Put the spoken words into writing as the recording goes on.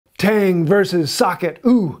Tang versus socket.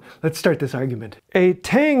 Ooh, let's start this argument. A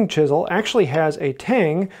tang chisel actually has a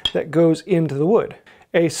tang that goes into the wood.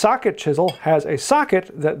 A socket chisel has a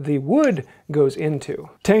socket that the wood goes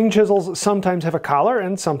into. Tang chisels sometimes have a collar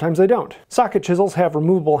and sometimes they don't. Socket chisels have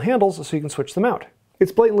removable handles so you can switch them out.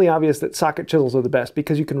 It's blatantly obvious that socket chisels are the best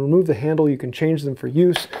because you can remove the handle, you can change them for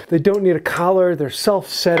use. They don't need a collar, they're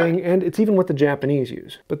self-setting, and it's even what the Japanese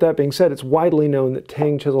use. But that being said, it's widely known that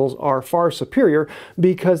tang chisels are far superior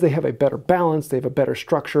because they have a better balance, they have a better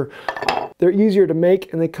structure. They're easier to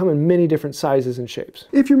make and they come in many different sizes and shapes.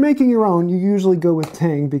 If you're making your own, you usually go with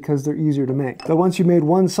tang because they're easier to make. But once you made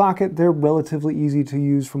one socket, they're relatively easy to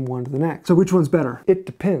use from one to the next. So which one's better? It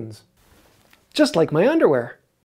depends. Just like my underwear.